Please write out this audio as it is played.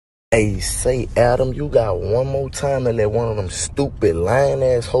Hey, say, Adam, you got one more time to let one of them stupid lying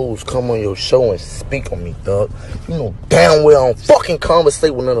ass hoes come on your show and speak on me, dog. You know damn well I don't fucking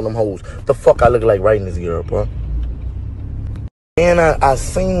conversate with none of them hoes. The fuck I look like writing this girl, bro? And I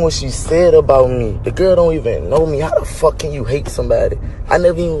seen what she said about me. The girl don't even know me. How the fuck can you hate somebody? I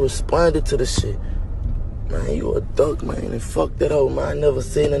never even responded to the shit. Man, you a duck, man, and fuck that hoe, man. I never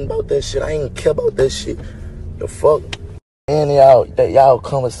said nothing about that shit. I ain't care about that shit. The fuck? And y'all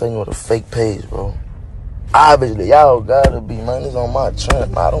conversating with a fake page, bro. Obviously, y'all gotta be, man. It's on my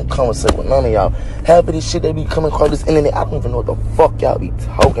trend. I don't conversate with none of y'all. Half of this shit they be coming across this internet, I don't even know what the fuck y'all be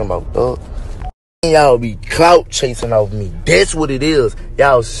talking about, dog. Y'all be clout chasing off me. That's what it is.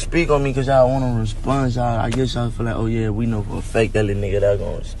 Y'all speak on me because y'all want to respond. I guess y'all feel like, oh yeah, we know for a fact that little nigga that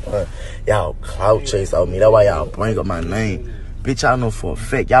gonna respond. Y'all clout chase off me. That's why y'all bring up my name. Bitch, y'all know for a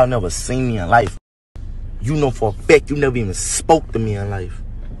fact. Y'all never seen me in life. You know for a fact you never even spoke to me in life.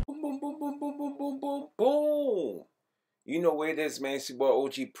 Boom, boom, boom, boom, boom, boom, boom, boom, boom. You know where it is, man. It's your boy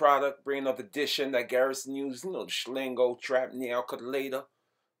OG Product, bringing up edition, that Garrison News, the Schlingo, Trap, Now, Cut Later.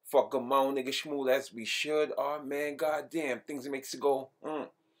 Fuck 'em on, nigga, schmool as we should. Oh, man, goddamn, things that makes it go,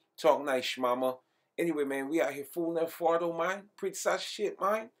 talk nice, mama. Anyway, man, we out here fooling that Fardo, man. Pretty such shit,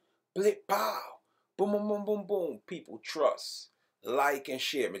 man. Blip, pow. Boom, boom, boom, boom, boom. People trust. Like and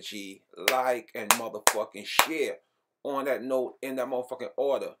share, my G. Like and motherfucking share. On that note, in that motherfucking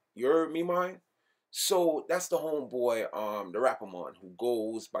order. You heard me, man? So that's the homeboy, the rapper man, who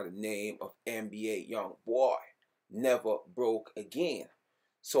goes by the name of NBA Youngboy. Never broke again.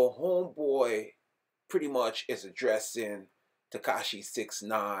 So homeboy pretty much is addressing Tekashi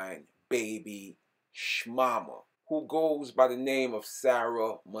 6IX9INE baby Shmama, who goes by the name of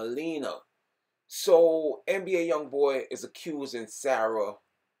Sarah Molina. So NBA Youngboy is accusing Sarah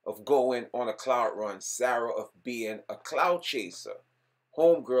of going on a clout run, Sarah of being a clout chaser.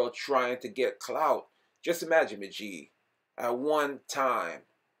 Homegirl trying to get clout. Just imagine, G. At one time,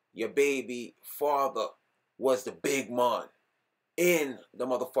 your baby father was the big man in the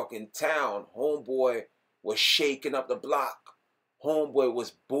motherfucking town. Homeboy was shaking up the block. Homeboy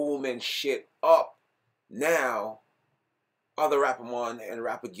was booming shit up. Now, other rapper man and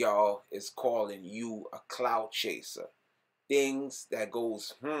rapper y'all is calling you a clout chaser. Things that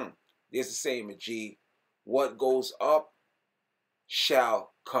goes, there's the same, G. What goes up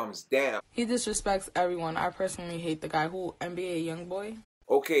shall comes down. He disrespects everyone. I personally hate the guy who NBA Youngboy.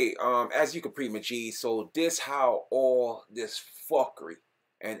 Okay, as you can pre G, so this how all this fuckery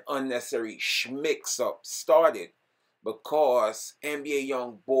and unnecessary schmicks up started, because NBA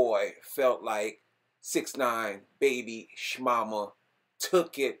Youngboy felt like 6IX9INE baby Shmama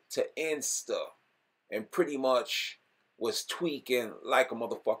took it to Insta and pretty much was tweaking like a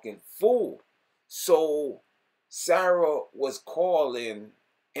motherfucking fool. So Sarah was calling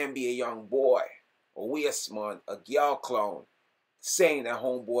NBA Youngboy a weird a gal clone, saying that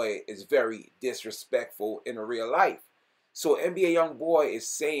homeboy is very disrespectful in real life. So NBA Youngboy is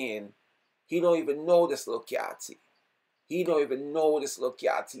saying he don't even know this little Kiati. He don't even know this little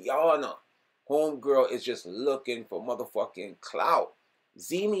Kiatiana. Homegirl is just looking for motherfucking clout.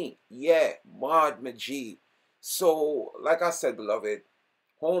 Zimi, yeah, Mod Majid. So, like I said, beloved,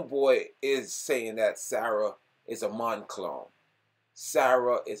 homeboy is saying that Sarah is a Mon clone.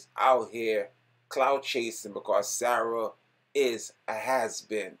 Sarah is out here clout chasing because Sarah is a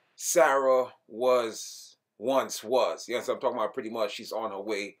has-been. Sarah once was. Yes, I'm talking about pretty much she's on her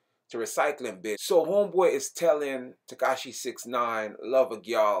way to recycling bin. So homeboy is telling Tekashi 6IX9INE, love a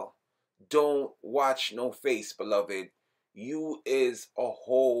y'all, don't watch no face, beloved. You is a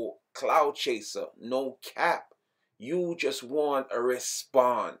whole cloud chaser, no cap. You just want a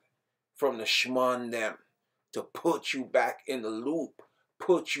respond from the shmon them to put you back in the loop,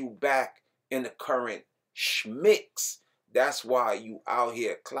 put you back in the current schmicks. That's why you out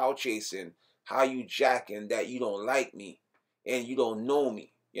here cloud chasing. How you jacking that you don't like me and you don't know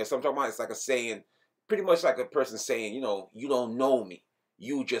me. So I'm talking about, it's like a saying, pretty much like a person saying, you don't know me.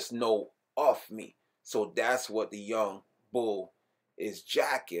 You just know of me. So that's what the young bull is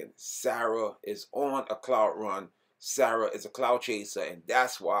jacking. Sarah is on a cloud run. Sarah is a cloud chaser. And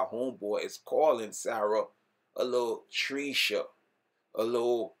that's why homeboy is calling Sarah a little Trisha, a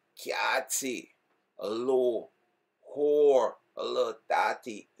little Kiati, a little whore, a little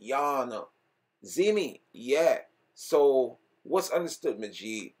Tati, Yana, Zimi, yeah. So what's understood,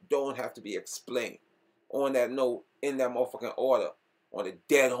 Majid, don't have to be explained. On that note, in that motherfucking order, on the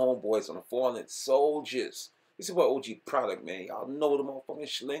dead homeboys, on the fallen soldiers. This is what OG Product, man. Y'all know the motherfucking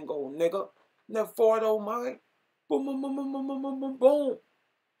schlingo, nigga. Never for it, oh my. Boom, boom, boom, boom, boom, boom, boom,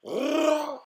 boom.